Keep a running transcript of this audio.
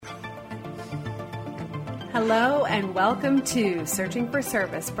Hello and welcome to Searching for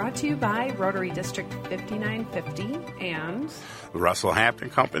Service, brought to you by Rotary District 5950 and the Russell Hampton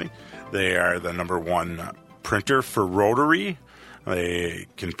Company. They are the number one printer for Rotary. They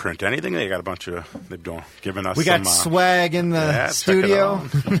can print anything. They got a bunch of, they've given us We got swag in the studio.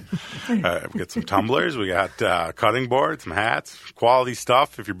 We got some tumblers. We got cutting boards, some hats, quality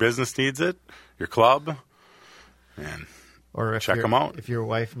stuff if your business needs it, your club. And or if check them out. If your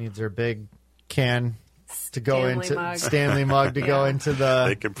wife needs her big can to go Stanley into mug. Stanley mug to go into the,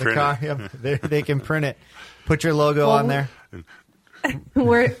 They can print car. Yep, they can print it. Put your logo on there.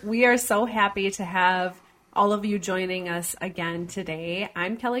 We are so happy to have all of you joining us again today.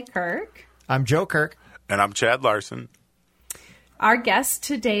 I'm Kelly Kirk. I'm Joe Kirk. And I'm Chad Larson. Our guest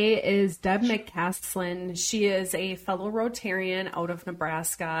today is Deb McCaslin. She is a fellow Rotarian out of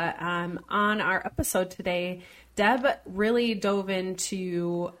Nebraska. On our episode today, Deb really dove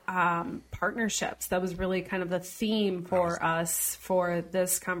into partnerships. That was really kind of the theme for us for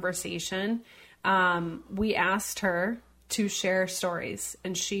this conversation. We asked her to share stories,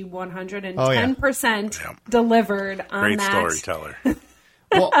 and she 110% delivered on Great that. Great storyteller.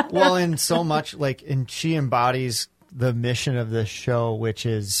 well, and so much and she embodies the mission of this show, which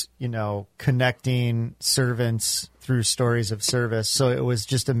is, connecting servants through stories of service. So it was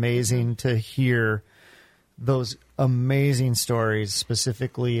just amazing to hear those amazing stories,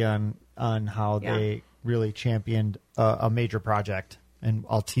 specifically on how they really championed a major project. And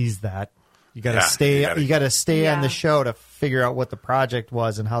I'll tease that. You got to stay on the show to figure out what the project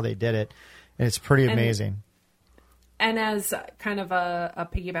was and how they did it. And it's pretty amazing. And as kind of a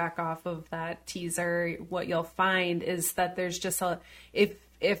piggyback off of that teaser, what you'll find is that there's just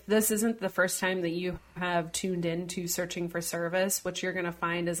if this isn't the first time that you have tuned in to Searching for Service, what you're going to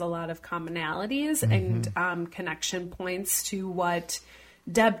find is a lot of commonalities and connection points to what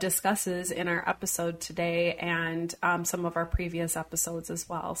Deb discusses in our episode today and some of our previous episodes as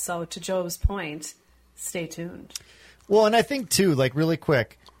well. So to Joe's point, stay tuned. Well, and I think too, really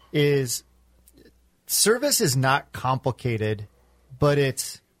quick, is service is not complicated, but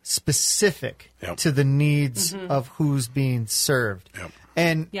it's specific to the needs of who's being served. Yep.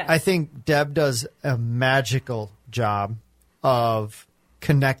 And I think Deb does a magical job of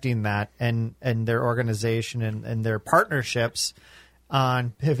connecting that and their organization and their partnerships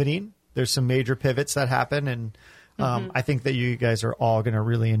on pivoting. There's some major pivots that happen, and I think that you guys are all going to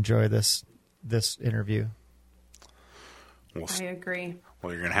really enjoy this interview. I agree.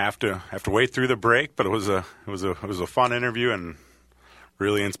 Well, you're going to have to wait through the break, but it was a fun interview and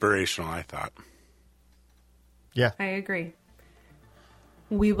really inspirational, I thought. Yeah. I agree.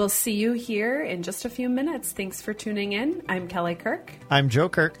 We will see you here in just a few minutes. Thanks for tuning in. I'm Kelly Kirk. I'm Joe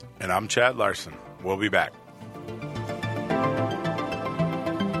Kirk. And I'm Chad Larson. We'll be back.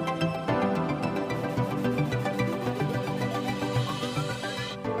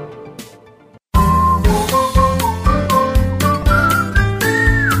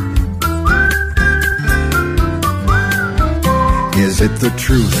 Is it the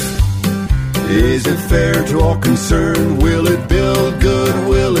truth? Is it fair to all concerned? Will it build good?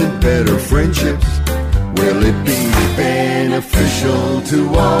 Will it better friendships? Will it be beneficial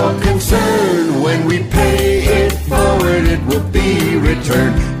to all concerned? When we pay it forward, it will be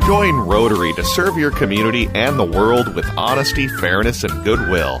returned. Join Rotary to serve your community and the world with honesty, fairness, and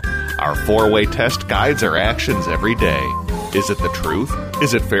goodwill. Our 4-way test guides our actions every day. Is it the truth?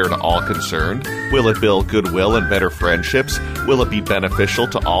 Is it fair to all concerned? Will it build goodwill and better friendships? Will it be beneficial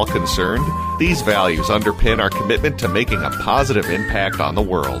to all concerned? These values underpin our commitment to making a positive impact on the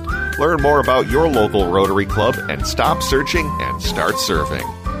world. Learn more about your local Rotary Club and stop searching and start serving.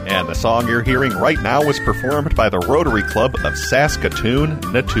 And the song you're hearing right now was performed by the Rotary Club of Saskatoon,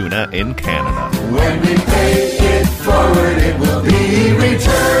 Natuna in Canada. When we pay it forward, it will be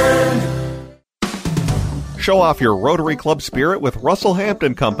returned. Show off your Rotary Club spirit with Russell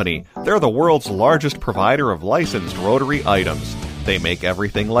Hampton Company. They're the world's largest provider of licensed Rotary items. They make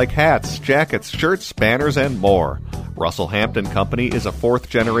everything like hats, jackets, shirts, banners, and more. Russell Hampton Company is a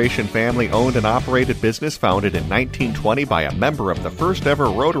fourth-generation family-owned and operated business founded in 1920 by a member of the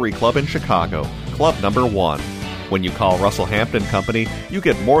first-ever Rotary Club in Chicago, Club Number 1. When you call Russell Hampton Company, you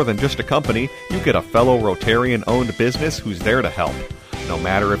get more than just a company. You get a fellow Rotarian-owned business who's there to help. No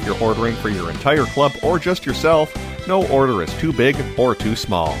matter if you're ordering for your entire club or just yourself, no order is too big or too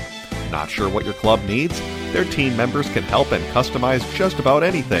small. Not sure what your club needs? Their team members can help and customize just about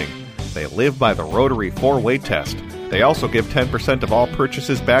anything. They live by the Rotary 4-way test. They also give 10% of all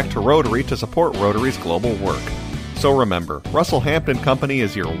purchases back to Rotary to support Rotary's global work. So remember, Russell Hampton Company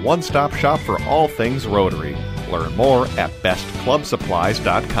is your one-stop shop for all things Rotary. Learn more at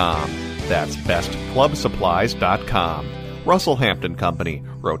bestclubsupplies.com. That's bestclubsupplies.com. Russell Hampton Company,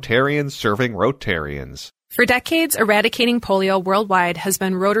 Rotarians serving Rotarians. For decades, eradicating polio worldwide has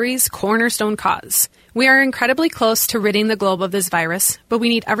been Rotary's cornerstone cause. We are incredibly close to ridding the globe of this virus, but we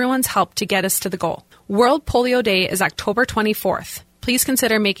need everyone's help to get us to the goal. World Polio Day is October 24th. Please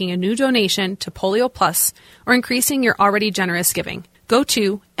consider making a new donation to Polio Plus or increasing your already generous giving. Go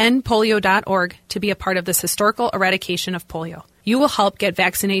to endpolio.org to be a part of this historical eradication of polio. You will help get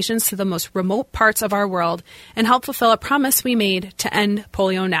vaccinations to the most remote parts of our world and help fulfill a promise we made to end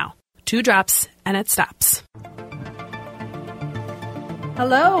polio now. 2 drops and it stops.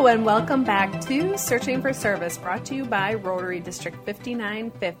 Hello and welcome back to Searching for Service, brought to you by Rotary District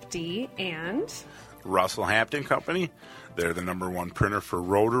 5950 and Russell Hampton Company. They're the #1 printer for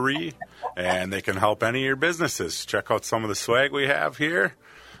Rotary, and they can help any of your businesses. Check out some of the swag we have here,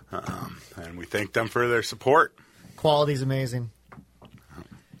 and we thank them for their support. Quality's amazing.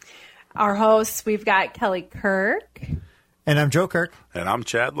 Our hosts, we've got Kelly Kirk. And I'm Joe Kirk. And I'm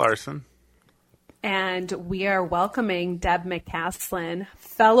Chad Larson. And we are welcoming Deb McCaslin,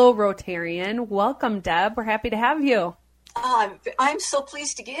 fellow Rotarian. Welcome, Deb. We're happy to have you. I'm so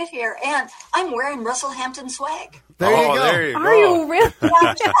pleased to get here, and I'm wearing Russell Hampton swag. There you go. There you Are go. you really?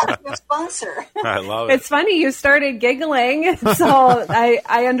 Your sponsor. I love it. It's funny you started giggling, so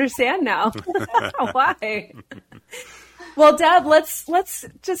I understand now why. Well, Deb, let's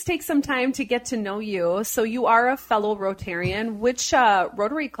just take some time to get to know you. So you are a fellow Rotarian. Which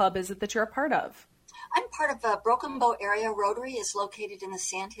Rotary Club is it that you're a part of? I'm part of Broken Bow Area Rotary. Is located in the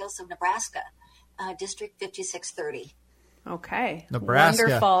Sandhills of Nebraska, District 5630. Okay. Nebraska.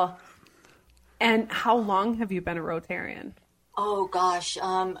 Wonderful. And how long have you been a Rotarian? Oh gosh,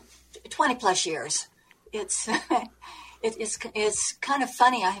 20 plus years. It's it's kind of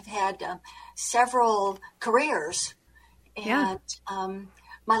funny. I've had several careers, and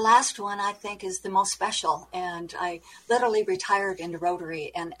my last one I think is the most special. And I literally retired into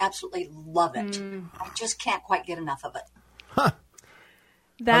Rotary and absolutely love it. I just can't quite get enough of it. Huh.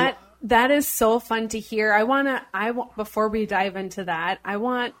 That is so fun to hear. Before we dive into that, I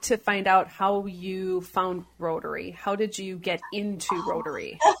want to find out how you found Rotary. How did you get into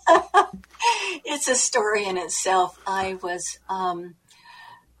Rotary? It's a story in itself. I was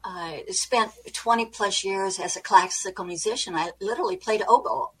spent 20 plus years as a classical musician. I literally played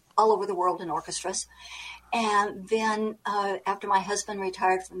oboe all over the world in orchestras. And then after my husband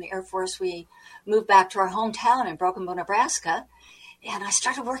retired from the Air Force, we moved back to our hometown in Broken Bow, Nebraska. And I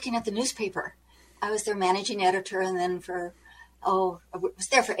started working at the newspaper. I was their managing editor, and then I was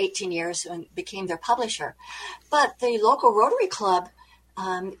there for 18 years and became their publisher. But the local Rotary Club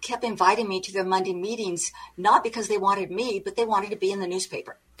kept inviting me to their Monday meetings, not because they wanted me, but they wanted to be in the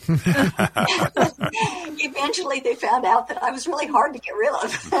newspaper. Eventually, they found out that I was really hard to get rid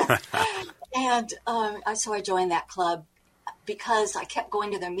of. And so I joined that club because I kept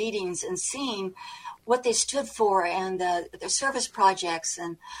going to their meetings and seeing what they stood for and their service projects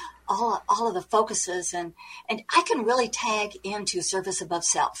and all of the focuses. And I can really tag into service above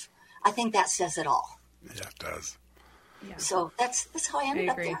self. I think that says it all. Yeah, it does. Yeah. So that's how I ended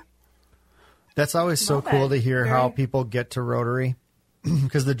up there. That's always so Love cool it. to hear how people get to Rotary,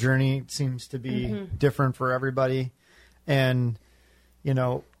 because the journey seems to be different for everybody. And,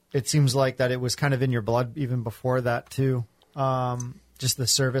 it seems like that it was kind of in your blood even before that too. Just the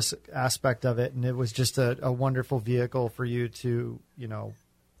service aspect of it. And it was just a wonderful vehicle for you to,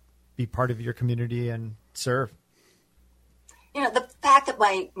 be part of your community and serve. The fact that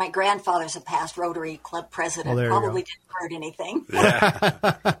my grandfather's a past Rotary Club president probably didn't hurt anything.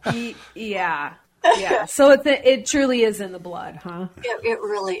 Yeah. Yeah. So it truly is in the blood, huh? It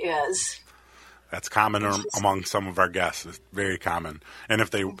really is. That's common among some of our guests. It's very common. And if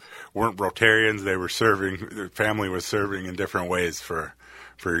they weren't Rotarians, they were serving, their family was serving in different ways for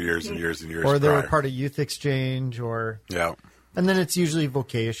years and years and years. Or they were part of youth exchange Yeah. And then it's usually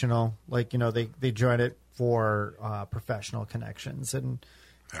vocational. Like, they join it for professional connections. And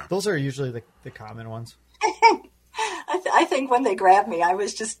those are usually the common ones. I think when they grabbed me, I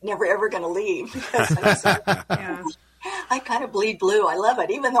was just never, ever going to leave. Because I kind of bleed blue. I love it.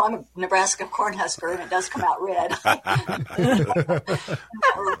 Even though I'm a Nebraska Cornhusker and it does come out red.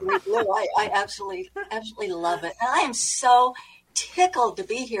 I absolutely love it. And I am so tickled to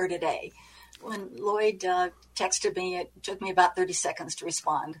be here today. When Lloyd texted me, it took me about 30 seconds to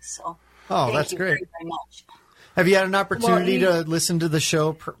respond. So that's you great. very, very much. Have you had an opportunity to listen to the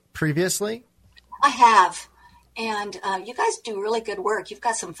show previously? I have. And you guys do really good work. You've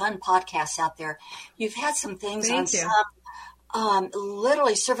got some fun podcasts out there. You've had some things some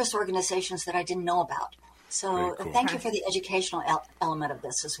literally service organizations that I didn't know about. So cool. Thank you for the educational element of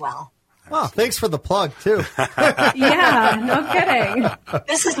this as well. Well, thanks for the plug, too. Yeah, no kidding.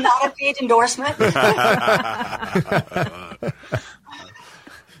 This is not a paid endorsement.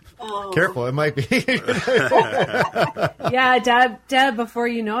 Careful, it might be. Yeah, Deb, before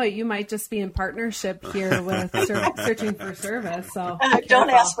you know it, you might just be in partnership here with Searching for Service. So don't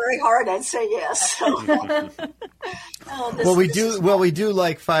ask very hard, I'd say yes. We do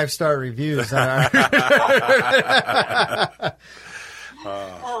like 5-star reviews on our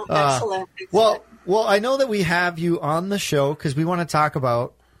excellent. Well, I know that we have you on the show because we want to talk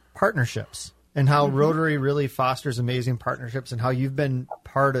about partnerships and how Rotary really fosters amazing partnerships and how you've been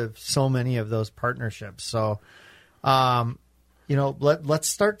part of so many of those partnerships. So, let's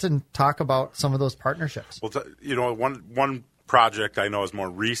start to talk about some of those partnerships. Well, one project I know is more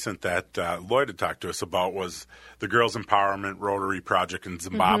recent that Lloyd had talked to us about was the Girls Empowerment Rotary Project in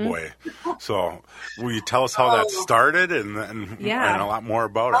Zimbabwe. So will you tell us how that started and a lot more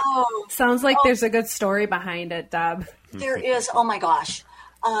about it? Sounds like there's a good story behind it, Deb. There is. Oh, my gosh.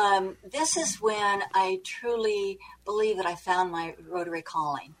 This is when I truly believe that I found my Rotary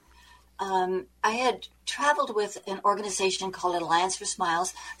calling. I had traveled with an organization called Alliance for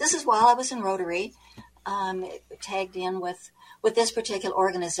Smiles. This is while I was in Rotary, tagged in with this particular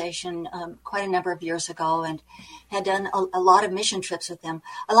organization quite a number of years ago and had done a lot of mission trips with them.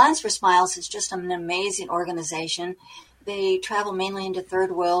 Alliance for Smiles is just an amazing organization. They travel mainly into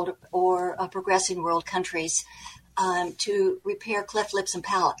third world or progressing world countries to repair cleft lips and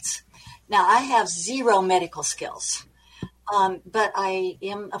palates. Now, I have zero medical skills, but I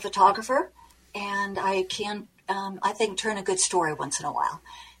am a photographer, and I can, I think, turn a good story once in a while.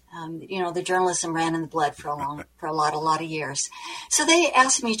 The journalism ran in the blood for a lot of years. So they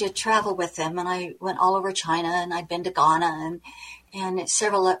asked me to travel with them, and I went all over China, and I'd been to Ghana and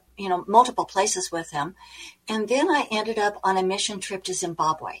several, multiple places with them. And then I ended up on a mission trip to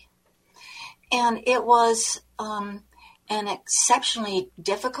Zimbabwe. And it was an exceptionally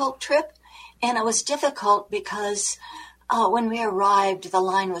difficult trip. And it was difficult because when we arrived, the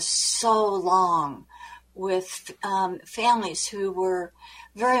line was so long with families who were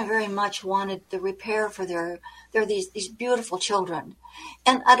very, very much wanted the repair for these beautiful children.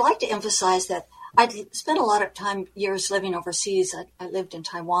 And I'd like to emphasize that I'd spent a lot of years living overseas. I lived in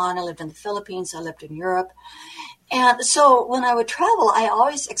Taiwan, I lived in the Philippines, I lived in Europe. And so when I would travel, I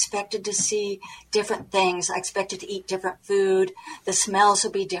always expected to see different things. I expected to eat different food. The smells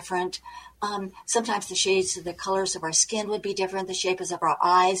would be different. Sometimes the shades of the colors of our skin would be different, the shapes of our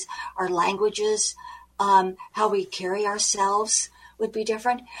eyes, our languages, how we carry ourselves would be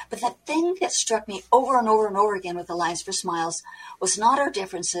different. But the thing that struck me over and over and over again with Alliance for Smiles was not our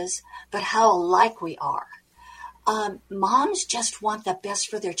differences, but how alike we are. Moms just want the best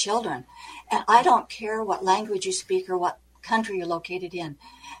for their children. And I don't care what language you speak or what country you're located in.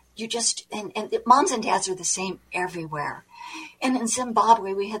 You just, and moms and dads are the same everywhere. And in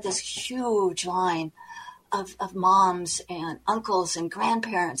Zimbabwe, we had this huge line of moms and uncles and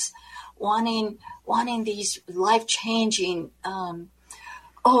grandparents wanting these life-changing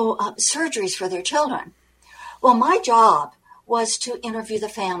surgeries for their children. Well, my job was to interview the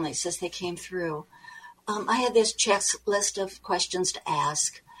families as they came through. I had this checklist of questions to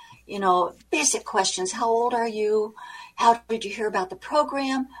ask, basic questions. How old are you? How did you hear about the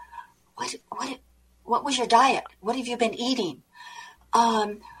program? What was your diet? What have you been eating?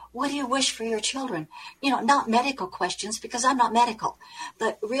 What do you wish for your children? Not medical questions because I'm not medical,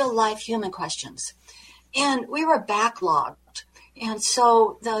 but real life human questions. And we were backlogged. And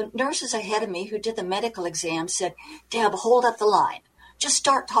so the nurses ahead of me who did the medical exam said, Deb, hold up the line. Just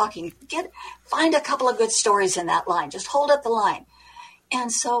start talking. Find a couple of good stories in that line. Just hold up the line.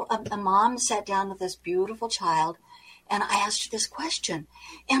 And so a mom sat down with this beautiful child, and I asked her this question.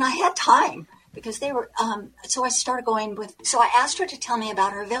 And I had time because they were, so I started so I asked her to tell me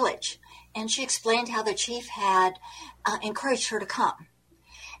about her village. And she explained how the chief had encouraged her to come.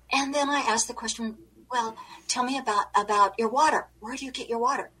 And then I asked the question, well, tell me about your water. Where do you get your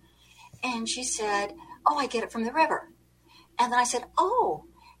water? And she said, I get it from the river. And then I said,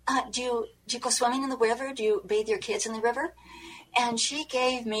 do you go swimming in the river? Do you bathe your kids in the river? And she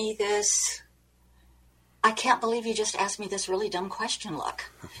gave me this, I can't believe you just asked me this really dumb question look.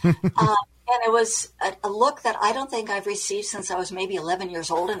 And it was a look that I don't think I've received since I was maybe 11 years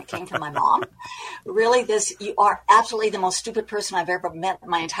old, and it came from my mom. Really, you are absolutely the most stupid person I've ever met in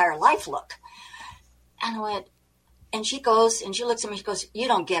my entire life look. And I went, and she goes, and she looks at me, she goes, you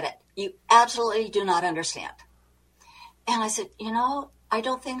don't get it. You absolutely do not understand. And I said, I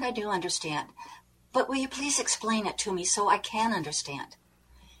don't think I do understand, but will you please explain it to me so I can understand?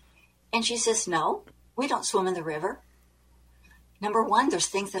 And she says, no, we don't swim in the river. Number one, there's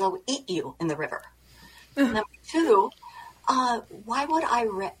things that'll eat you in the river. Number two, why would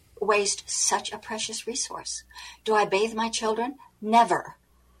I waste such a precious resource? Do I bathe my children? Never.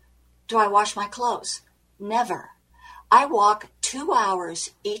 Do I wash my clothes? Never. I walk 2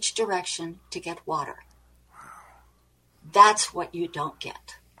 hours each direction to get water. That's what you don't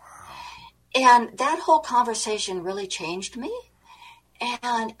get. And that whole conversation really changed me.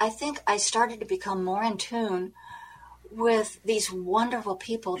 And I think I started to become more in tune with these wonderful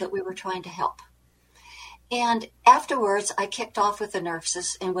people that we were trying to help. And afterwards, I kicked off with the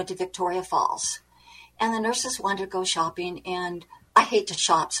nurses and went to Victoria Falls. And the nurses wanted to go shopping, and I hate to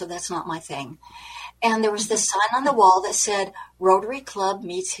shop, so that's not my thing. And there was this sign on the wall that said, Rotary Club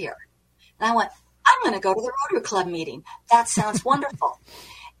meets here. And I went, I'm going to go to the Rotary Club meeting. That sounds wonderful.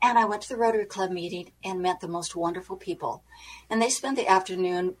 And I went to the Rotary Club meeting and met the most wonderful people. And they spent the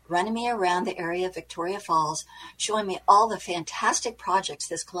afternoon running me around the area of Victoria Falls, showing me all the fantastic projects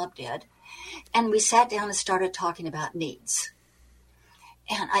this club did. And we sat down and started talking about needs.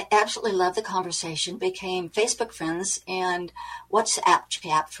 And I absolutely loved the conversation, became Facebook friends and WhatsApp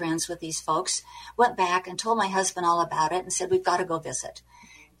chat friends with these folks, went back and told my husband all about it and said, we've got to go visit.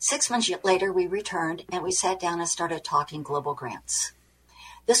 6 months later, we returned and we sat down and started talking global grants.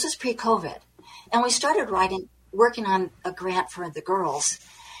 This was pre-COVID. And we started working on a grant for the girls.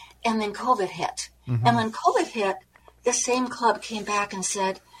 And then COVID hit. Mm-hmm. And when COVID hit, the same club came back and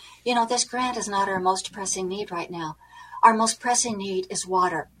said, you know, this grant is not our most pressing need right now. Our most pressing need is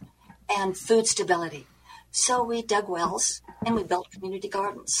water and food stability. So we dug wells and we built community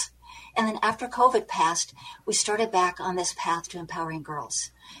gardens. And then after COVID passed, we started back on this path to empowering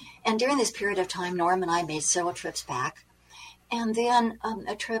girls. And during this period of time, Norm and I made several trips back. And then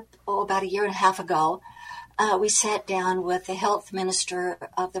a trip, about 1.5 years ago, we sat down with the health minister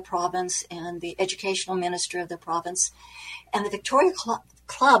of the province and the educational minister of the province. And the Victoria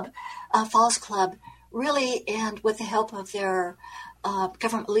Falls Club really, and with the help of their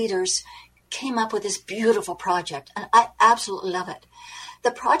government leaders, came up with this beautiful project. And I absolutely love it.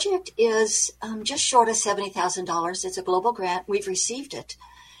 The project is just short of $70,000. It's a global grant. We've received it.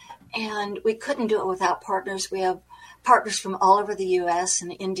 And we couldn't do it without partners. We have partners from all over the U.S.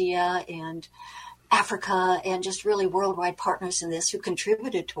 and India and Africa and just really worldwide partners in this who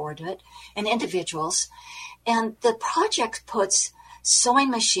contributed toward it, and individuals. And the project puts sewing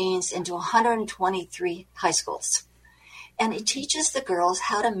machines into 123 high schools. And it teaches the girls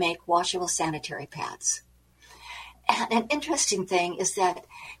how to make washable sanitary pads. And an interesting thing is that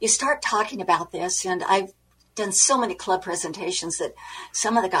you start talking about this, and I've done so many club presentations that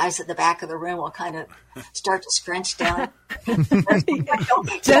some of the guys at the back of the room will kind of start to scrunch down.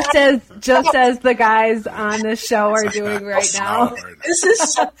 just as the guys on the show are doing right now. This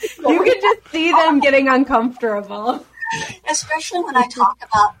is you can just see them getting uncomfortable. Especially when I talk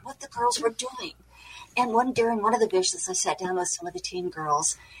about what the girls were doing. And during one of the visits, I sat down with some of the teen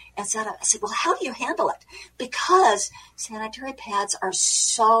girls and I said, well, how do you handle it? Because sanitary pads are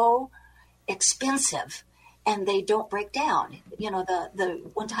so expensive and they don't break down, you know, the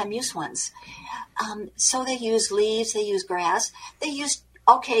one-time use ones. So they use leaves, they use grass, they use,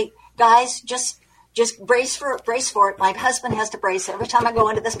 okay, guys, just brace for it. My husband has to brace every time I go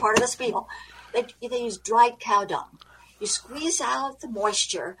into this part of the spiel. They use dried cow dung. You squeeze out the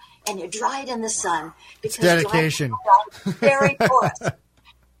moisture and you dry it in the sun because dedication. Is very porous.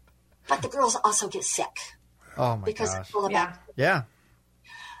 But the girls also get sick. Oh my because gosh. It's full of bacteria. Yeah.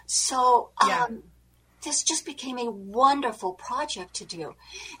 So this just became a wonderful project to do.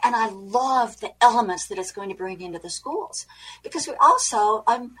 And I love the elements that it's going to bring into the schools. Because we also,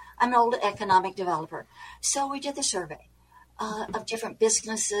 I'm an old economic developer. So we did the survey of different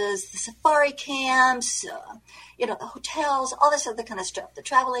businesses, the safari camps, the hotels, all this other kind of stuff, the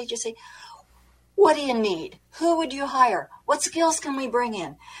travel agency. What do you need? Who would you hire? What skills can we bring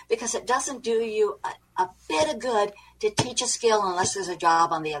in? Because it doesn't do you a bit of good to teach a skill unless there's a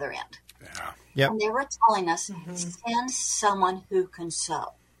job on the other end. Yeah. Yep. And they were telling us, send someone who can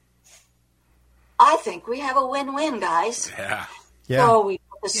sew. I think we have a win-win, guys. Yeah. Yeah. So we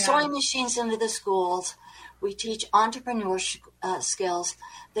put the sewing machines into the schools. We teach entrepreneurship skills.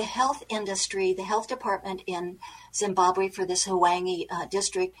 The health industry, the health department in Zimbabwe for this Hwange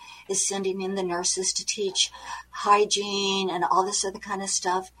district is sending in the nurses to teach hygiene and all this other kind of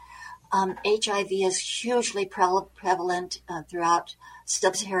stuff. HIV is hugely prevalent throughout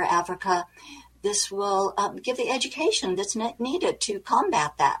sub-Saharan Africa. This will give the education that's needed to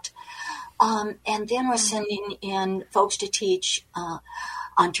combat that. And then we're sending in folks to teach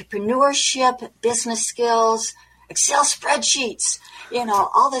entrepreneurship, business skills, Excel spreadsheets,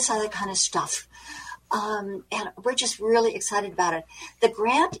 all this other kind of stuff. And we're just really excited about it. The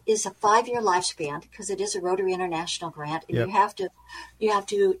grant is a 5-year lifespan because it is a Rotary International grant, and you have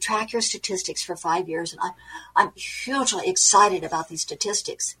to track your statistics for 5 years. And I'm hugely excited about these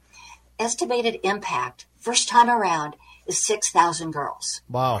statistics. Estimated impact first time around is 6,000 girls.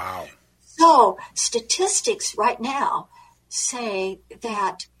 Wow. So statistics right now say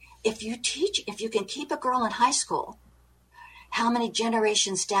that if you can keep a girl in high school, how many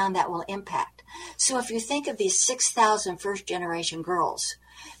generations down that will impact. So if you think of these 6,000 first-generation girls,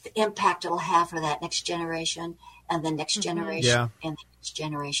 the impact it'll have for that next generation and the next generation and the next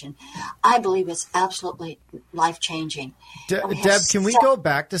generation, I believe it's absolutely life-changing. Deb, can we go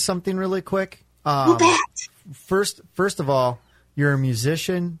back to something really quick? You bet. First of all, you're a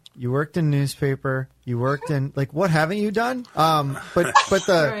musician. You worked in newspaper. You worked in what haven't you done? But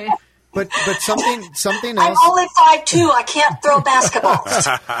something else. I'm only 5'2". I can't throw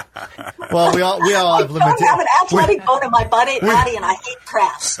basketballs. Well, we all have limitations. I have an athletic bone in my body, and I hate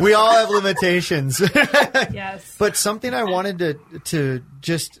crafts. We all have limitations. Yes. But something I wanted to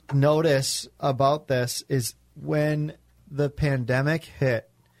just notice about this is when the pandemic hit,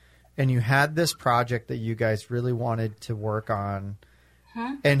 and you had this project that you guys really wanted to work on,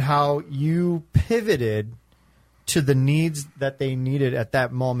 and how you pivoted to the needs that they needed at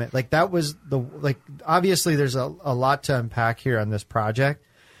that moment. That was obviously there's a lot to unpack here on this project,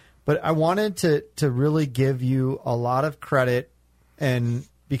 but I wanted to really give you a lot of credit, and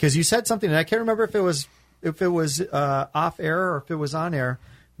because you said something, and I can't remember if it was off air or if it was on air,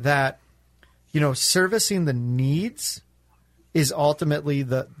 that, servicing the needs is ultimately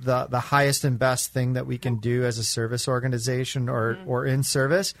the highest and best thing that we can do as a service organization or in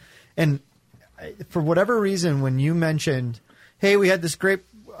service. And for whatever reason, when you mentioned, hey, we had this great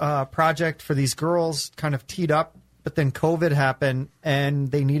project for these girls kind of teed up, but then COVID happened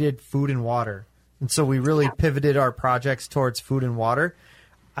and they needed food and water. And so we really pivoted our projects towards food and water.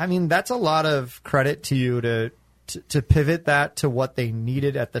 I mean, that's a lot of credit to you to pivot that to what they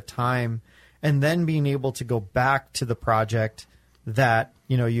needed at the time, and then being able to go back to the project that,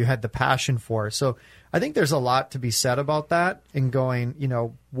 you had the passion for. So I think there's a lot to be said about that, and going,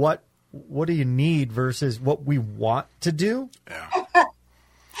 what do you need versus what we want to do? Yeah.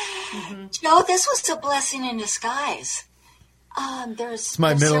 Joe, this was a blessing in disguise. It's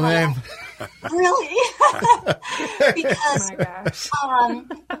my middle name. Really? Because when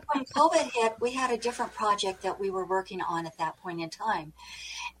COVID hit, we had a different project that we were working on at that point in time.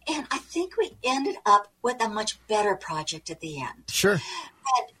 And I think we ended up with a much better project at the end. Sure.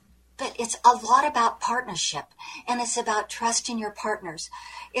 But it's a lot about partnership, and it's about trusting your partners.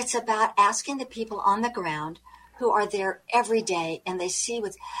 It's about asking the people on the ground who are there every day, and they see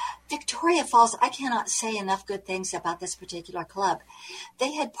with Victoria Falls. I cannot say enough good things about this particular club.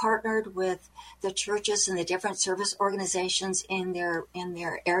 They had partnered with the churches and the different service organizations in their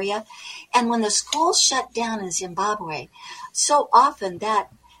area, and when the schools shut down in Zimbabwe, so often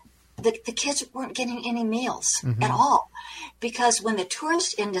that the kids weren't getting any meals at all, because when the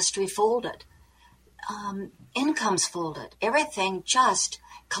tourist industry folded, incomes folded, everything just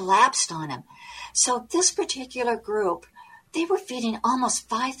collapsed on them. So this particular group, they were feeding almost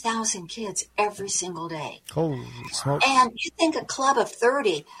 5,000 kids every single day. Holy smokes. And you think a club of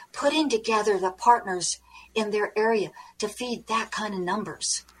 30 putting together the partners in their area to feed that kind of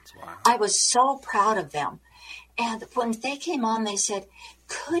numbers. Wow. I was so proud of them. And when they came on, they said,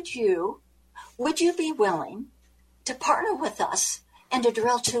 would you be willing to partner with us and to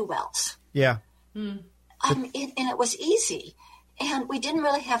drill 2 wells? Yeah. And it was easy. And we didn't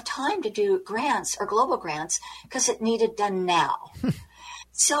really have time to do grants or global grants because it needed done now.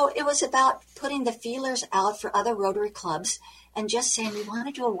 So it was about putting the feelers out for other Rotary clubs and just saying, we want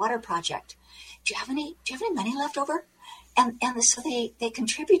to do a water project. Do you have any money left over? And so they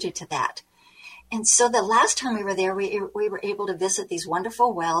contributed to that. And so the last time we were there, we were able to visit these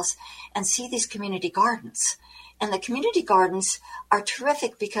wonderful wells and see these community gardens. And the community gardens are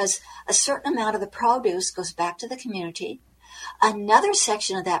terrific because a certain amount of the produce goes back to the community. Another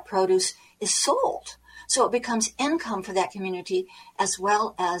section of that produce is sold. So it becomes income for that community as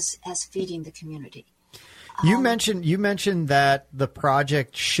well as feeding the community. You mentioned that the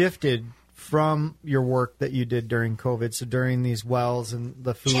project shifted from your work that you did during COVID, so during these wells and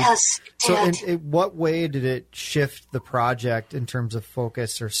the food. Yes, it did. So in what way did it shift the project in terms of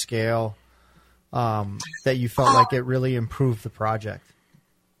focus or scale that you felt like it really improved the project?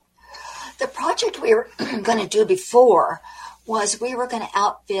 The project we were going to do before was we were going to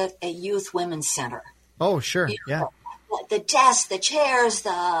outfit a youth women's center. Oh, sure. Yeah. The desks, the chairs,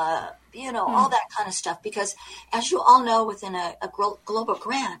 the all that kind of stuff. Because as you all know, within a global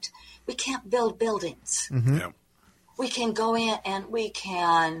grant, we can't build buildings. Mm-hmm. Yep. We can go in and we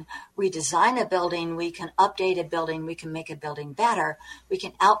can redesign a building. We can update a building. We can make a building better. We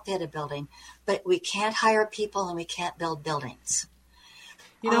can outfit a building, but we can't hire people and we can't build buildings.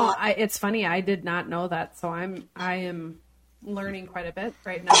 It's funny. I did not know that. So I am learning quite a bit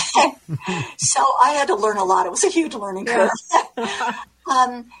right now. So I had to learn a lot. It was a huge learning curve.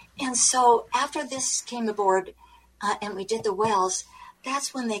 And so after this came aboard and we did the wells,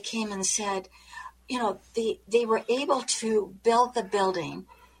 that's when they came and said, they were able to build the building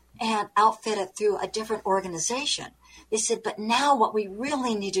and outfit it through a different organization. They said, but now what we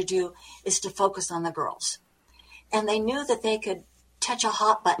really need to do is to focus on the girls. And they knew that they could touch a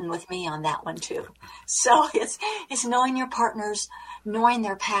hot button with me on that one too. So it's knowing your partners, knowing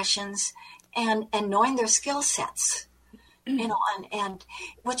their passions, and knowing their skill sets. And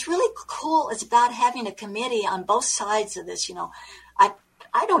what's really cool is about having a committee on both sides of this.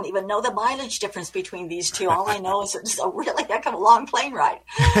 I don't even know the mileage difference between these two. All I know is it's a really heck of a long plane ride.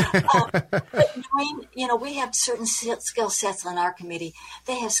 But knowing, we have certain skill sets on our committee.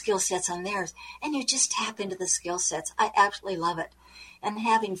 They have skill sets on theirs. And you just tap into the skill sets. I absolutely love it. And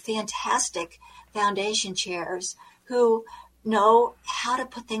having fantastic foundation chairs who know how to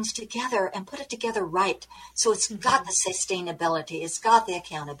put things together and put it together right. So it's got the sustainability. It's got the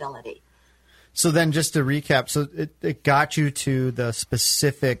accountability. So then just to recap, so it got you to the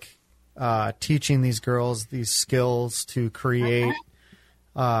specific teaching these girls these skills to create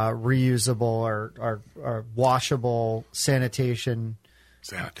reusable or washable sanitation.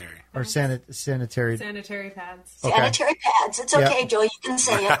 Sanitary. Or sanitary. Sanitary pads. Okay. Sanitary pads. It's okay, Joe. You can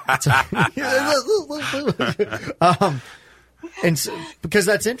say it. And so, because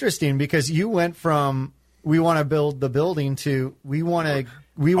that's interesting, because you went from we want to build the building to we want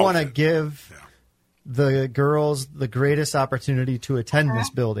to give the girls the greatest opportunity to attend this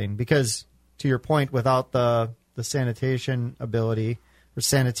building, because to your point, without the sanitation ability or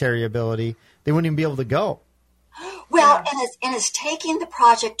sanitary ability, they wouldn't even be able to go. Well, and it's taking the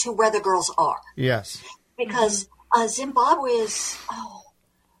project to where the girls are. Yes. Because Zimbabwe is,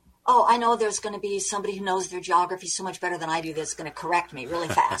 I know there's going to be somebody who knows their geography so much better than I do that's going to correct me really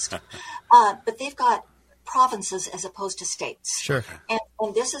fast. But they've got provinces as opposed to states. Sure.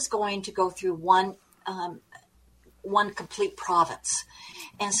 And this is going to go through one complete province.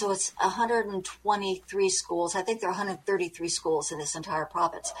 And so it's 123 schools. I think there are 133 schools in this entire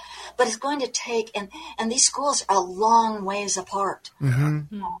province. But it's going to take, and these schools are a long ways apart.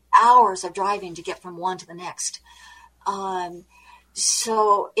 Mm-hmm. Hours of driving to get from one to the next.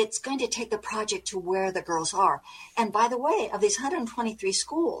 So it's going to take the project to where the girls are. And by the way, of these 123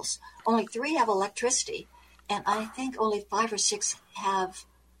 schools, only 3 have electricity. And I think only 5 or 6 have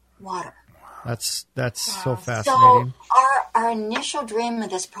water. That's so fascinating. So our initial dream of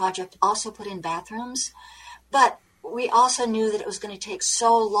this project also put in bathrooms, but we also knew that it was going to take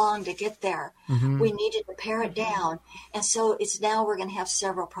so long to get there. Mm-hmm. We needed to pare it down. And so we're going to have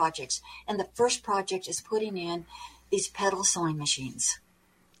several projects. And the first project is putting in these pedal sewing machines.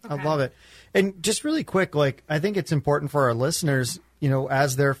 Okay. I love it. And just really quick, I think it's important for our listeners,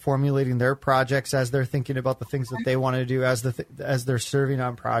 as they're formulating their projects, as they're thinking about the things that they want to do, as they're serving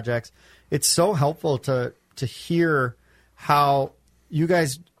on projects, it's so helpful to hear how you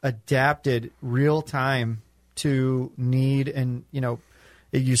guys adapted real time to need. And,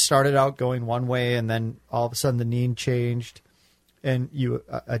 you started out going one way and then all of a sudden the need changed and you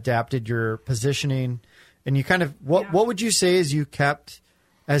adapted your positioning. And you kind of, what would you say is you kept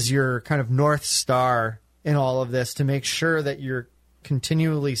as your kind of North Star in all of this to make sure that you're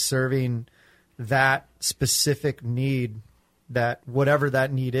continually serving that specific need, that whatever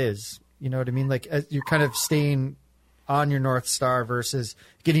that need is? You know what I mean? You're kind of staying on your North Star versus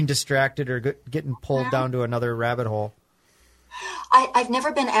getting distracted or getting pulled down to another rabbit hole. I've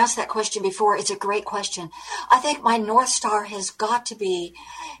never been asked that question before. It's a great question. I think my North Star has got to be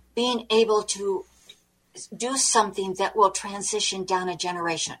being able to do something that will transition down a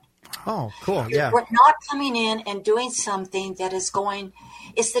generation. Oh, cool. Yeah. We're not coming in and doing something that is going,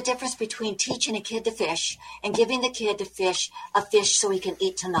 it's the difference between teaching a kid to fish and giving the kid to fish a fish so he can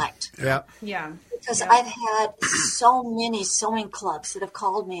eat tonight. Yeah. Yeah. Because I've had so many sewing clubs that have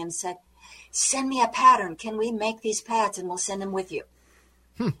called me and said, send me a pattern. Can we make these pads and we'll send them with you?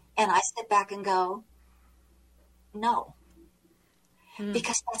 And I sit back and go, no.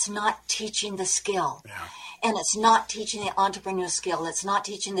 Because that's not teaching the skill. Yeah. And it's not teaching the entrepreneur skill. It's not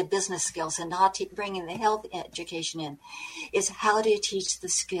teaching the business skills and not bringing the health education in. It's how do you teach the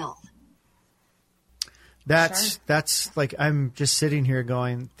skill? That's like, I'm just sitting here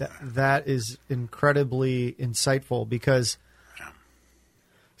going, that is incredibly insightful, because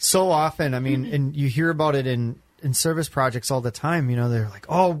so often, I mean, and you hear about it in service projects all the time, you know, they're like,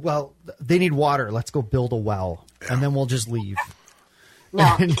 oh, well, they need water. Let's go build a well, and then we'll just leave.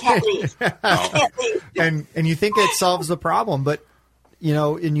 No, you can't leave. You can't leave. And you think it solves the problem, but, you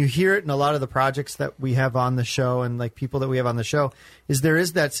know, and you hear it in a lot of the projects that we have on the show, and like people that we have on the show, is there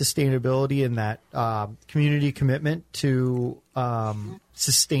is that sustainability and that community commitment to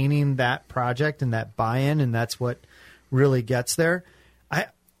sustaining that project and that buy-in, and that's what really gets there. I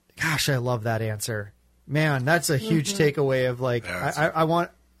love that answer. Man, that's a huge takeaway of like,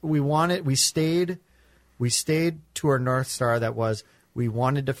 we stayed to our North Star, that was, we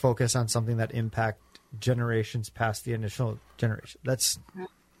wanted to focus on something that impact generations past the initial generation.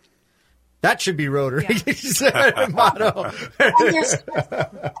 That should be Rotary motto.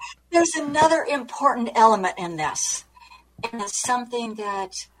 There's another important element in this, and it's something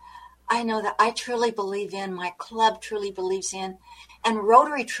that I know that I truly believe in, my club truly believes in, and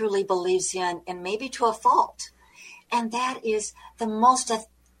Rotary truly believes in, and maybe to a fault. And that is, the most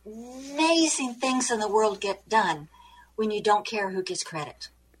amazing things in the world get done when you don't care who gets credit.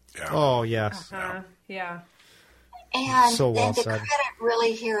 Yeah. Oh, yes. Yeah. And, so well and the said. credit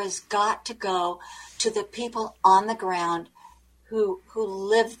really here has got to go to the people on the ground who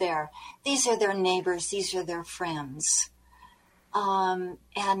live there. These are their neighbors. These are their friends. And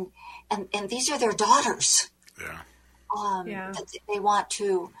these are their daughters. Yeah. That they want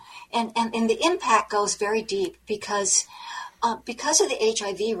to, and the impact goes very deep, because of the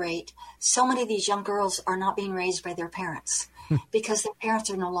HIV rate, so many of these young girls are not being raised by their parents because their parents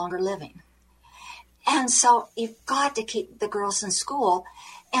are no longer living. And so you've got to keep the girls in school.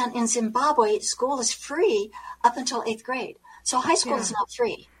 And in Zimbabwe, school is free up until 8th grade. So high school is not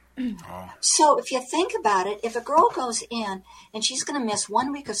free. So if you think about it, if a girl goes in and she's going to miss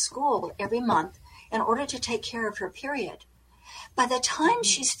 1 week of school every month in order to take care of her period, by the time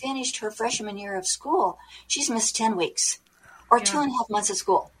she's finished her freshman year of school, she's missed 10 weeks or 2.5 months of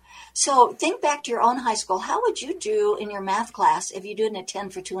school. So think back to your own high school. How would you do in your math class if you didn't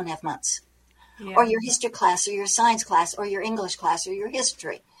attend for 2.5 months? Yeah. Or your history class, or your science class, or your English class, or your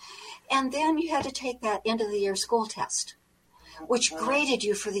history. And then you had to take that end of the year school test, which graded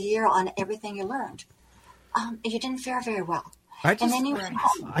you for the year on everything you learned. You didn't fare very well. I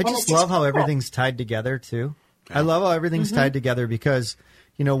just love how everything's tied together, too. Yeah. I love how everything's tied together, because,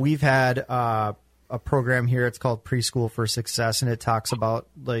 you know, we've had a program here. It's called Preschool for Success, and it talks about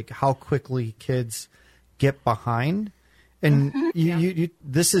like how quickly kids get behind. And you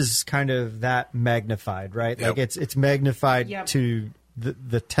this is kind of that magnified, right? Yep. Like it's magnified to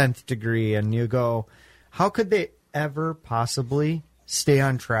the 10th degree, and you go, how could they ever possibly stay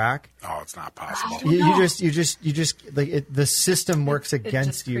on track? Oh, it's not possible. You just like the system works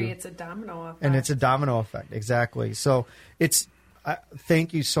against you. It creates a domino effect. And it's a domino effect, exactly. So it's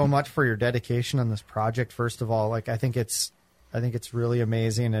thank you so much for your dedication on this project. First of all, like I think it's really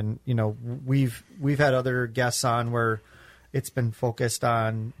amazing, and you know we've had other guests on where it's been focused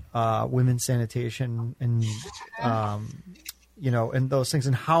on women's sanitation and you know, and those things,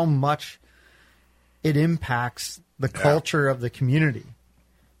 and how much it impacts the culture of the community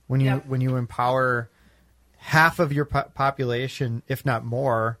when you empower half of your population, if not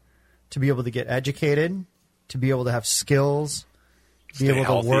more, to be able to get educated, to be able to have skills, be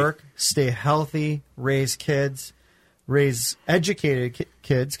able to work, stay healthy, raise kids, raise educated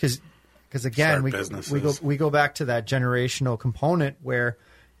kids, because again we go back to that generational component where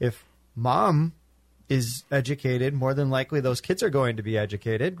if mom is educated, more than likely those kids are going to be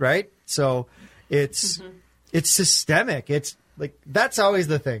educated, right? So it's systemic. It's like that's always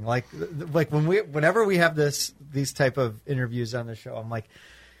the thing. Like whenever we have these type of interviews on the show, I'm like,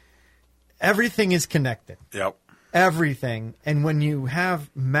 everything is connected. Yep. Everything. And when you have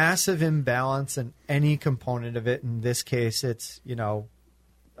massive imbalance in any component of it, in this case, it's, you know,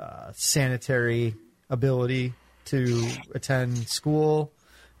 sanitary ability to attend school,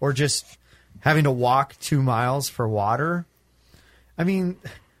 or just having to walk 2 miles for water. I mean,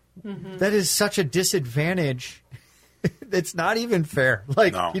 that is such a disadvantage. It's not even fair.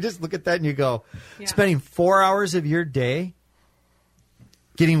 Like, you just look at that and you go, spending 4 hours of your day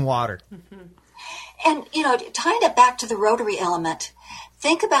getting water. And, you know, tying it back to the Rotary element,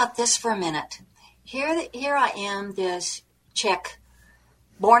 think about this for a minute. Here I am, this chick,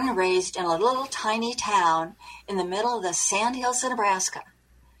 born and raised in a little tiny town in the middle of the sand hills of Nebraska.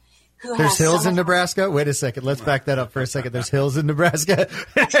 There's hills in Nebraska? Wait a second. Let's back that up for a second. There's hills in Nebraska?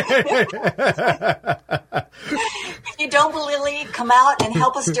 you don't believe, come out and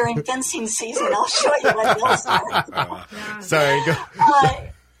help us during fencing season. I'll show you what those are. Sorry, go.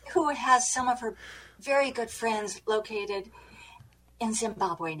 Who has some of her very good friends located in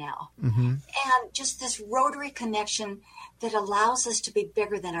Zimbabwe now. And just this Rotary connection that allows us to be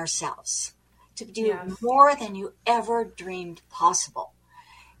bigger than ourselves, to do more than you ever dreamed possible.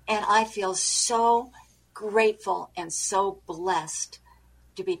 And I feel so grateful and so blessed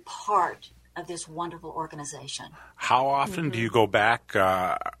to be part of this wonderful organization. How often do you go back,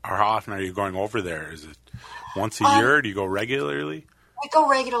 or how often are you going over there? Is it once a year? Do you go regularly? I go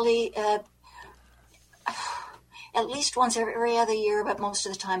regularly, at least once every other year, but most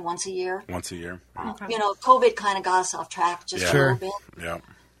of the time once a year. Once a year. Okay. You know, COVID kind of got us off track just a little bit. Yeah.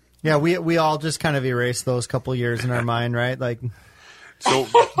 Yeah, we all just kind of erased those couple years in our mind, right? Like, so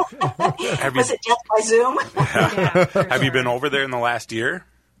was it death by Zoom? Have you been over there in the last year?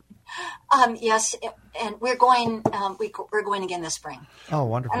 Yes, and we're going. We're going again this spring. oh,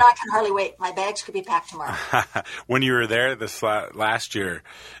 wonderful. And I can hardly wait. My bags could be packed tomorrow. When you were there this last year,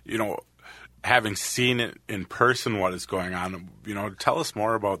 you know, having seen it in person, what is going on, you know, tell us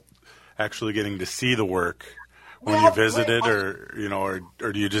more about actually getting to see the work when you visited, or, you know,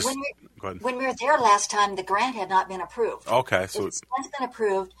 or do you just go ahead. When we were there last time, the grant had not been approved. Okay, so It's been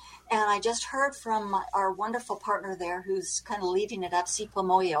approved, and I just heard from our wonderful partner there who's kind of leading it up, Sipo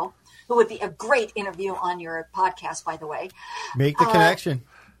Moyo, who would be a great interview on your podcast, by the way. Make the connection.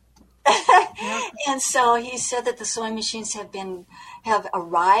 And so he said that the sewing machines have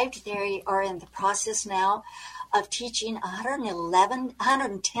arrived. They are in the process now of teaching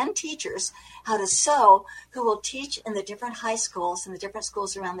 110 teachers how to sew, who will teach in the different high schools and the different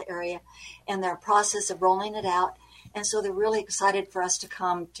schools around the area, and they're in the process of rolling it out. And so they're really excited for us to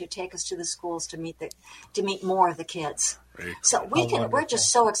come to take us to the schools to meet more of the kids. So we're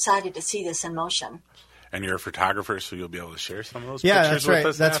just so excited to see this in motion. And you're a photographer, so you'll be able to share some of those Yeah, pictures that's right. with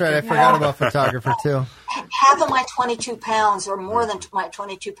us. That's after? right. I forgot about photographer too. Half of my 22 pounds, or more than my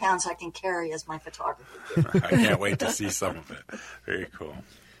 22 pounds, I can carry as my photography. I can't wait to see some of it. Very cool.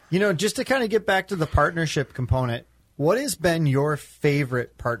 You know, just to kind of get back to the partnership component, what has been your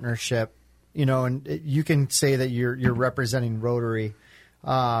favorite partnership? You know, and you can say that you're representing Rotary.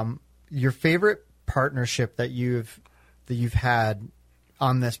 Your favorite partnership that you've had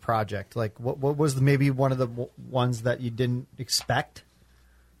on this project, like what was maybe one of the ones that you didn't expect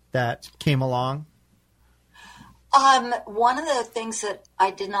that came along? One of the things that I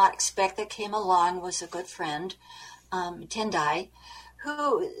did not expect that came along was a good friend, Tendai,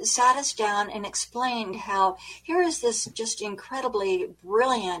 who sat us down and explained how here is this just incredibly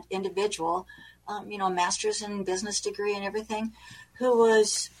brilliant individual, master's in business degree and everything, who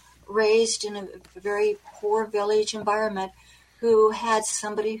was raised in a very poor village environment, who had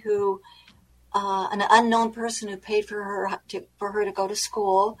somebody who, an unknown person who paid for her to go to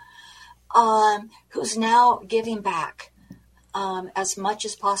school, who's now giving back as much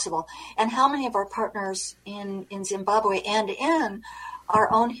as possible. And how many of our partners in Zimbabwe and in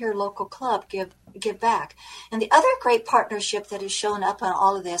our own here local club give back. And the other great partnership that has shown up on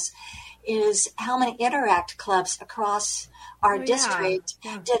all of this is how many Interact clubs across our district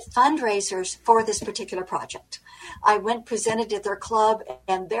did fundraisers for this particular project. I went, presented at their club,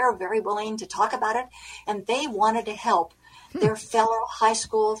 and they're very willing to talk about it. And they wanted to help their fellow high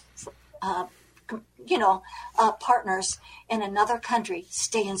school, partners in another country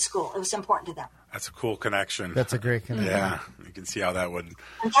stay in school. It was important to them. That's a cool connection. That's a great connection. Yeah, you can see how that would.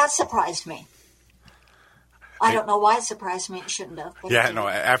 And that surprised me. I don't know why it surprised me. It shouldn't have. Yeah, no.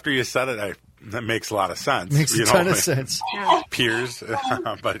 After you said it, that makes a lot of sense. Makes a ton of sense. Peers,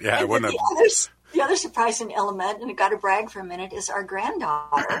 but yeah, I wouldn't have. The other surprising element, and I got to brag for a minute, is our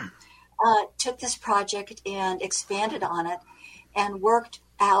granddaughter took this project and expanded on it, and worked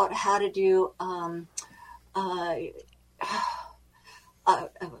out how to do a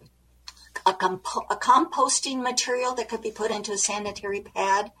composting material that could be put into a sanitary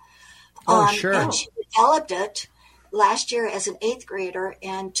pad. Sure. And she developed it last year as an 8th grader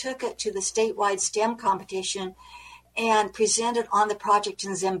and took it to the statewide STEM competition and presented on the project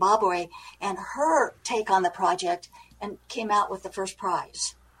in Zimbabwe, and her take on the project, and came out with the first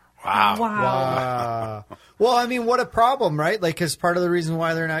prize. Wow. Well, I mean, what a problem, right? Like, because part of the reason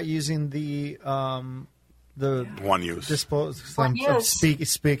why they're not using the one use disposal. I'm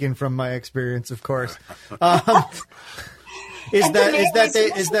speaking from my experience, of course. Is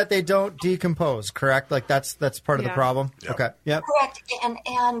that they don't decompose? Correct. Like that's part of the problem. Yep. Okay. Yep. Correct.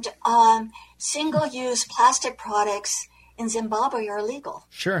 And single-use plastic products in Zimbabwe are illegal.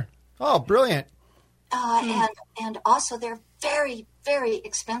 Sure. Oh, brilliant. And also they're very, very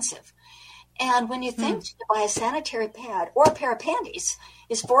expensive. And when you think to buy a sanitary pad or a pair of panties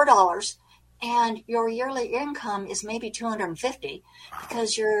is $4, and your yearly income is maybe $250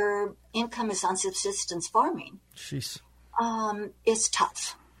 because your income is on subsistence farming. Jeez. It's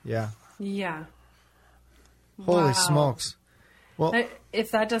tough. Yeah. Yeah. Holy smokes. Well,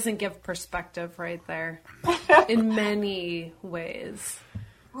 if that doesn't give perspective right there in many ways.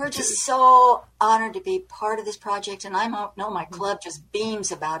 We're just so honored to be part of this project, and I know my club just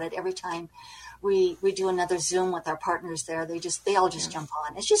beams about it every time we do another Zoom with our partners there. They all just jump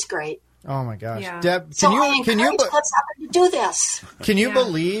on. It's just great. oh my gosh. Yeah. Deb, So I can you encourage clubs out there to do this. can you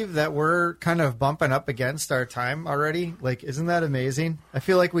believe that we're kind of bumping up against our time already? Like, isn't that amazing? I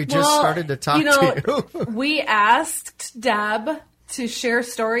feel like we just started to talk to you. We asked Deb to share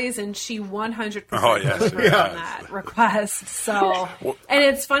stories, and she 100% delivered on that request. So, and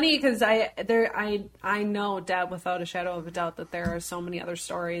it's funny because I know, Deb, without a shadow of a doubt, that there are so many other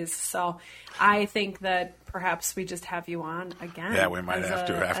stories. So I think that perhaps we just have you on again. Yeah, we might have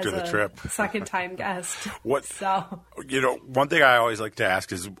to after the trip. Second time guest. What? So, one thing I always like to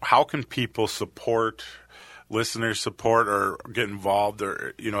ask is, how can people support, listeners support, or get involved?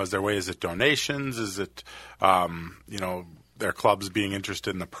 Or, is there way? Is it donations? Is it, their clubs being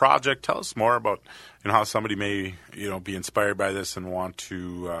interested in the project? Tell us more about how somebody may be inspired by this and want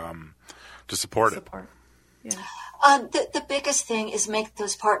to support it. Yeah. The biggest thing is make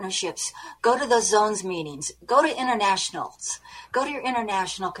those partnerships. Go to those zones meetings. Go to internationals. Go to your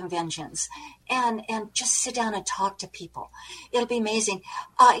international conventions, and just sit down and talk to people. It'll be amazing.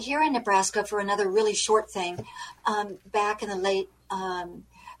 Here in Nebraska, for another really short thing, back in the late,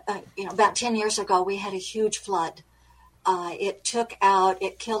 about 10 years ago, we had a huge flood. It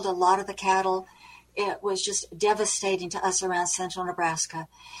killed a lot of the cattle. It was just devastating to us around central Nebraska.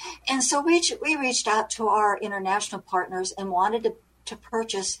 And so we reached out to our international partners and wanted to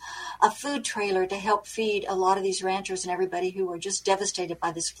purchase a food trailer to help feed a lot of these ranchers and everybody who were just devastated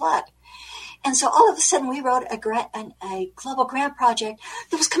by this flood. And so all of a sudden we wrote a global grant project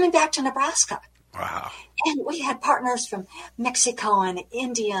that was coming back to Nebraska. Wow. And we had partners from Mexico and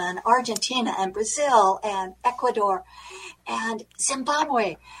India and Argentina and Brazil and Ecuador and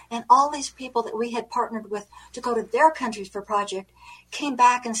Zimbabwe. And all these people that we had partnered with to go to their countries for project came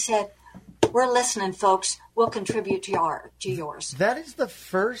back and said, we're listening, folks. We'll contribute to yours. That is the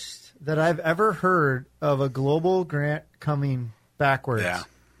first that I've ever heard of a global grant coming backwards. Yeah.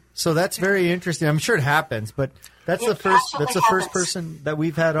 So that's very interesting. I'm sure it happens, but that's the first person that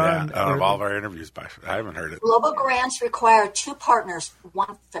we've had on. Out of all of our interviews, I haven't heard it. Global grants require two partners,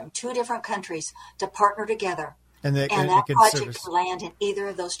 one from two different countries, to partner together. And that project can land in either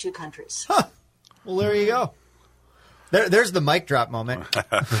of those two countries. Huh. Well, there you go. There's the mic drop moment.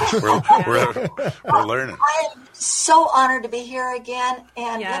 we're learning. I am so honored to be here again,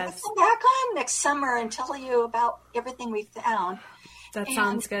 and let me come back on next summer and tell you about everything we found. That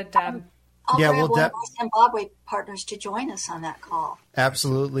sounds good, Deb. I'll grab one of our Zimbabwe partners to join us on that call.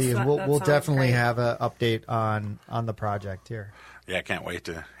 Absolutely, and we'll definitely have an update on the project here. Yeah, I can't wait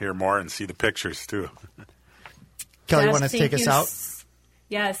to hear more and see the pictures too. Kelly, you want to take us out?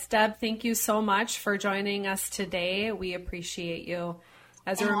 Yes, Deb, thank you so much for joining us today. We appreciate you.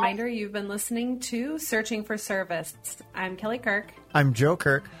 As a reminder, you've been listening to Searching for Service. I'm Kelly Kirk. I'm Joe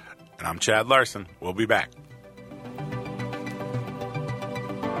Kirk. And I'm Chad Larson. We'll be back.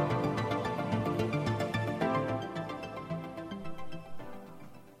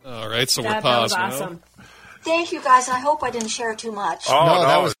 All right, so Deb, we're paused that was awesome. Thank you, guys. I hope I didn't share too much. Oh, no,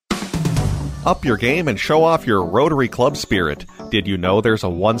 that was... Up your game and show off your Rotary Club spirit. Did you know there's a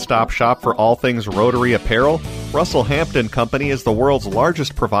one-stop shop for all things Rotary apparel? Russell Hampton Company is the world's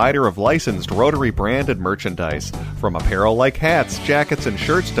largest provider of licensed Rotary branded merchandise. From apparel like hats, jackets, and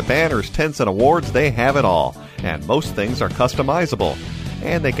shirts to banners, tents, and awards, they have it all. And most things are customizable.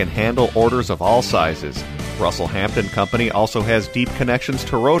 And they can handle orders of all sizes. Russell Hampton Company also has deep connections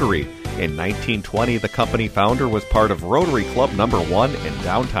to Rotary. In 1920, the company founder was part of Rotary Club No. 1 in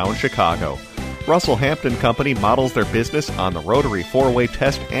downtown Chicago. Russell Hampton Company models their business on the Rotary 4-way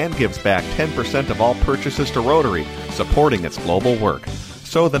test and gives back 10% of all purchases to Rotary, supporting its global work.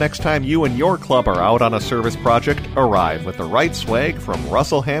 So the next time you and your club are out on a service project, arrive with the right swag from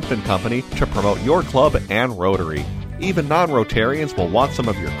Russell Hampton Company to promote your club and Rotary. Even non-Rotarians will want some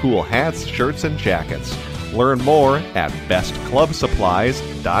of your cool hats, shirts, and jackets. Learn more at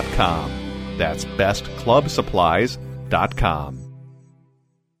bestclubsupplies.com. That's bestclubsupplies.com.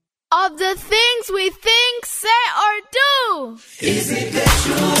 Of the things we think, say, or do. Is it the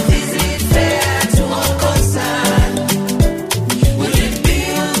truth? Is it fair to all concerned? Will it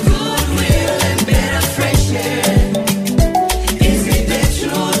build goodwill and better friendship? Is it the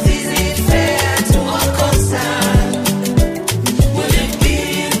truth? Is it fair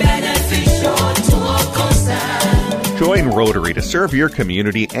Rotary to serve your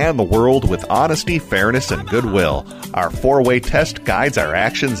community and the world with honesty, fairness, and goodwill. Our 4-way test guides our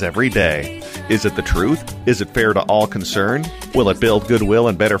actions every day. Is it the truth? Is it fair to all concerned? Will it build goodwill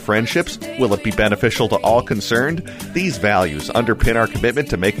and better friendships? Will it be beneficial to all concerned? These values underpin our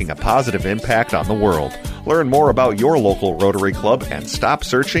commitment to making a positive impact on the world. Learn more about your local Rotary Club and stop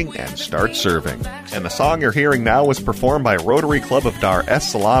searching and start serving. And the song you're hearing now was performed by Rotary Club of Dar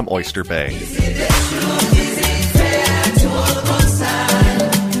es Salaam, Oyster Bay.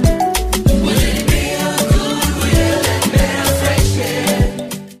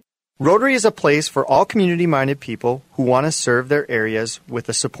 Rotary is a place for all community-minded people who want to serve their areas with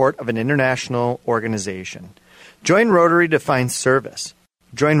the support of an international organization. Join Rotary to find service.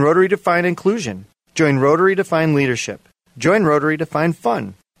 Join Rotary to find inclusion. Join Rotary to find leadership. Join Rotary to find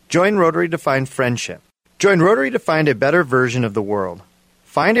fun. Join Rotary to find friendship. Join Rotary to find a better version of the world.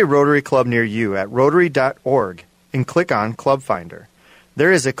 Find a Rotary Club near you at Rotary.org and click on Club Finder.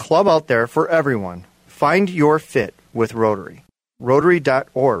 There is a club out there for everyone. Find your fit with Rotary.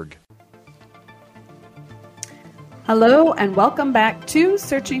 Rotary.org. Hello and welcome back to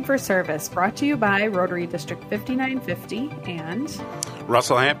Searching for Service, brought to you by Rotary District 5950 and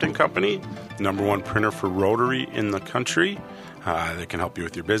Russell Hampton Company, #1 printer for Rotary in the country. They can help you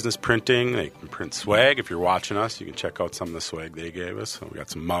with your business printing. They can print swag. If you're watching us, you can check out some of the swag they gave us. So we got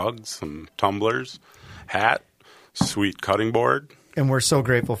some mugs, some tumblers, hat, sweet cutting board. And we're so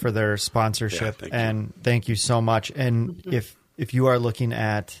grateful for their sponsorship. Thank you so much. And if you are looking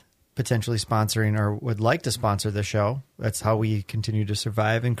at potentially sponsoring or would like to sponsor the show, that's how we continue to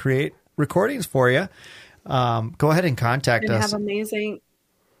survive and create recordings for you. Go ahead and contact us. Have amazing.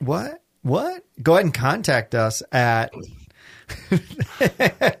 What? Go ahead and contact us at.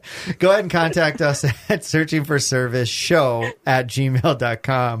 Go ahead and contact us at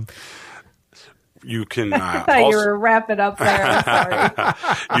searchingforserviceshow@gmail.com. You can. I thought you were wrapping up there. I'm sorry.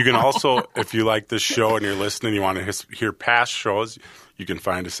 You can also, if you like this show and you're listening, you want to hear past shows, you can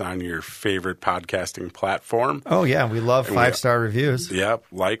find us on your favorite podcasting platform. Oh, yeah. We love 5-star reviews. Yep.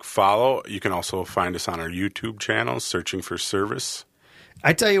 Follow. You can also find us on our YouTube channel, Searching for Service.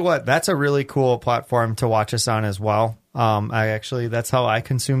 I tell you what, that's a really cool platform to watch us on as well. That's how I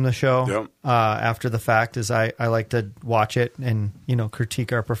consume the show. Yep. After the fact is I like to watch it and,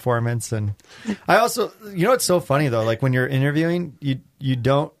 critique our performance. And I also, it's so funny though, like when you're interviewing, you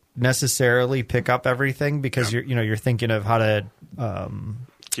don't necessarily pick up everything because you're thinking of how to,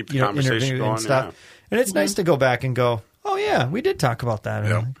 keep the conversation going and stuff. Yeah. And it's nice to go back and go, oh yeah, we did talk about that.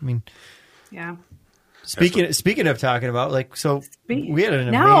 Yep. Yeah. Speaking of talking about, we had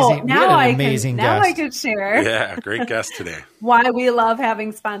an amazing guest. Now I could share. Yeah, great guest today. Why we love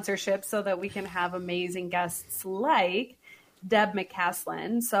having sponsorships so that we can have amazing guests like Deb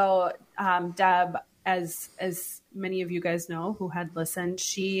McCaslin. So Deb, as many of you guys know who had listened,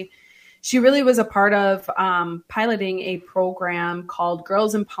 she really was a part of piloting a program called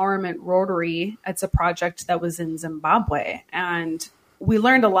Girls Empowerment Rotary. It's a project that was in Zimbabwe, and we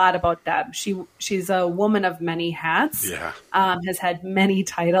learned a lot about Deb. She's a woman of many hats, has had many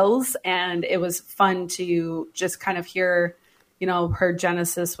titles, and it was fun to just kind of hear, her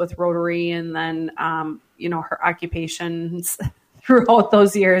genesis with Rotary and then, her occupations throughout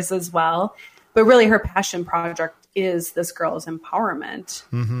those years as well. But really her passion project is this girls' empowerment.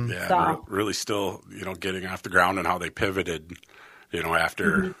 Mm-hmm. Yeah, really still, getting off the ground and how they pivoted,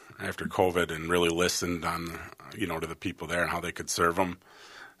 after COVID and really listened on, to the people there and how they could serve them.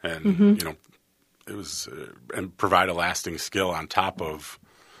 And, it was, and provide a lasting skill on top of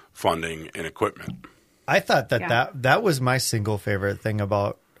funding and equipment. I thought that was my single favorite thing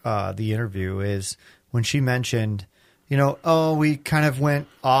about the interview is when she mentioned, we kind of went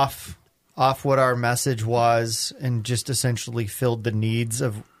off what our message was and just essentially filled the needs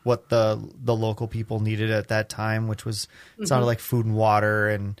of what the local people needed at that time, which was sounded like food and water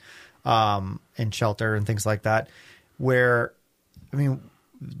and shelter and things like that. Where,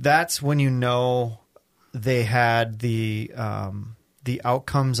 that's when they had the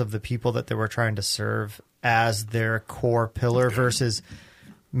outcomes of the people that they were trying to serve as their core pillar versus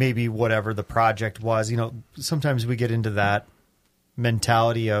maybe whatever the project was. Sometimes we get into that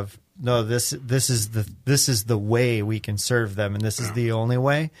mentality of, no, this is the way we can serve them, and this is the only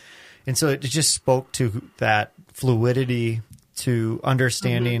way. And so it just spoke to that fluidity, to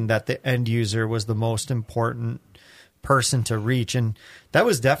understanding that the end user was the most important person to reach. And that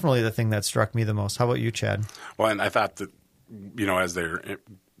was definitely the thing that struck me the most. How about you, Chad? Well, and I thought that, as they're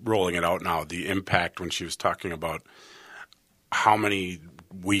rolling it out now, the impact when she was talking about how many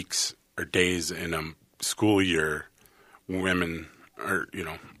weeks or days in a school year women or,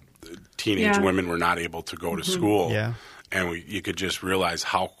 teenage women were not able to go to school. Yeah. and you could just realize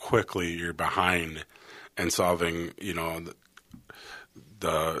how quickly you're behind in solving,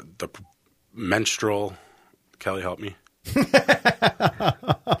 the menstrual. Kelly, help me.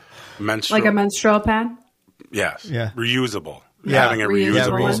 Menstrual, Like a menstrual pad? yes, Yeah. reusable. Yeah. Having a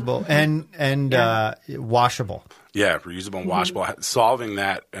Reusable. reusable, and washable. yeah, reusable and washable. Solving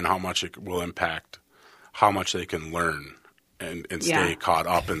that and how much it will impact how much they can learn and stay caught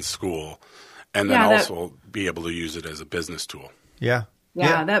up in school, and then also be able to use it as a business tool. Yeah.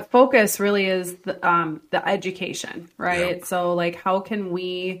 Yeah, that focus really is the education, right? Yep. So, like, how can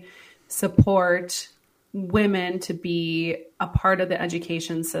we support women to be a part of the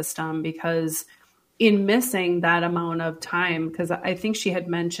education system? Because in missing that amount of time, because I think she had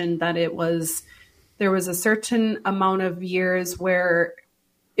mentioned that there was a certain amount of years where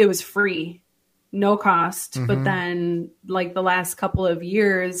it was free, no cost, but then like the last couple of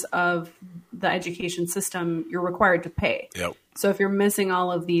years of the education system, you're required to pay. Yep. So if you're missing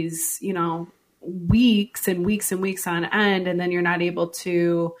all of these, weeks and weeks and weeks on end, and then you're not able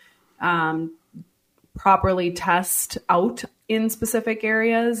to properly test out in specific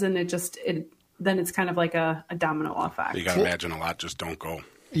areas, and then it's kind of like a domino effect. You got to imagine a lot just don't go.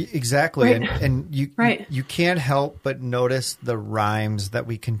 Exactly. Right. And you Right. you can't help but notice the rhymes that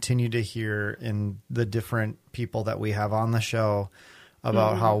we continue to hear in the different people that we have on the show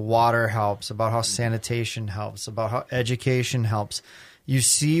about how water helps, about how sanitation helps, about how education helps. You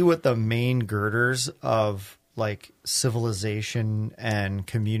see what the main girders of like civilization and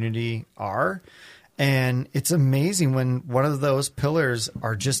community are. And it's amazing when one of those pillars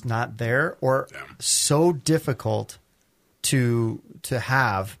are just not there or so difficult to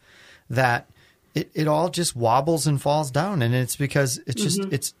have that it all just wobbles and falls down. And it's because it's just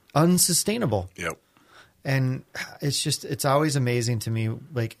it's unsustainable. Yep. And it's always amazing to me,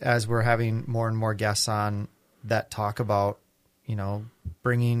 like as we're having more and more guests on that talk about,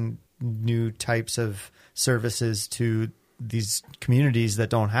 bringing new types of services to these communities that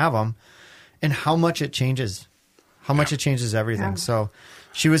don't have them, and how much it changes, much it changes everything. Yeah. So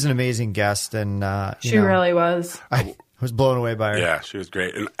she was an amazing guest, and She really was. I was blown away by her. Yeah, she was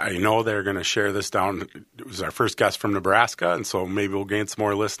great. And I know they're going to share this down. It was our first guest from Nebraska, and so maybe we'll gain some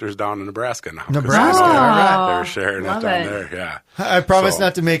more listeners down in Nebraska now. 'Cause Nebraska, I know all right. They're sharing it Love down it. there, yeah. I promise So-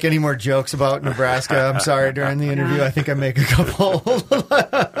 not to make any more jokes about Nebraska. I'm sorry during the interview. I think I make a couple.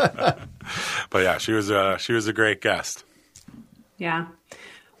 But yeah, she was a great guest. Yeah.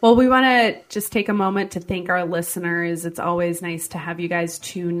 Well, we want to just take a moment to thank our listeners. It's always nice to have you guys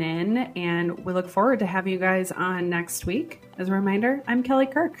tune in, and we look forward to having you guys on next week. As a reminder, I'm Kelly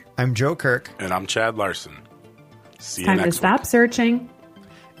Kirk. I'm Joe Kirk. And I'm Chad Larson. See you Time to next stop week. searching.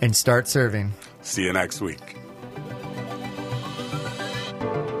 And start serving. See you next week.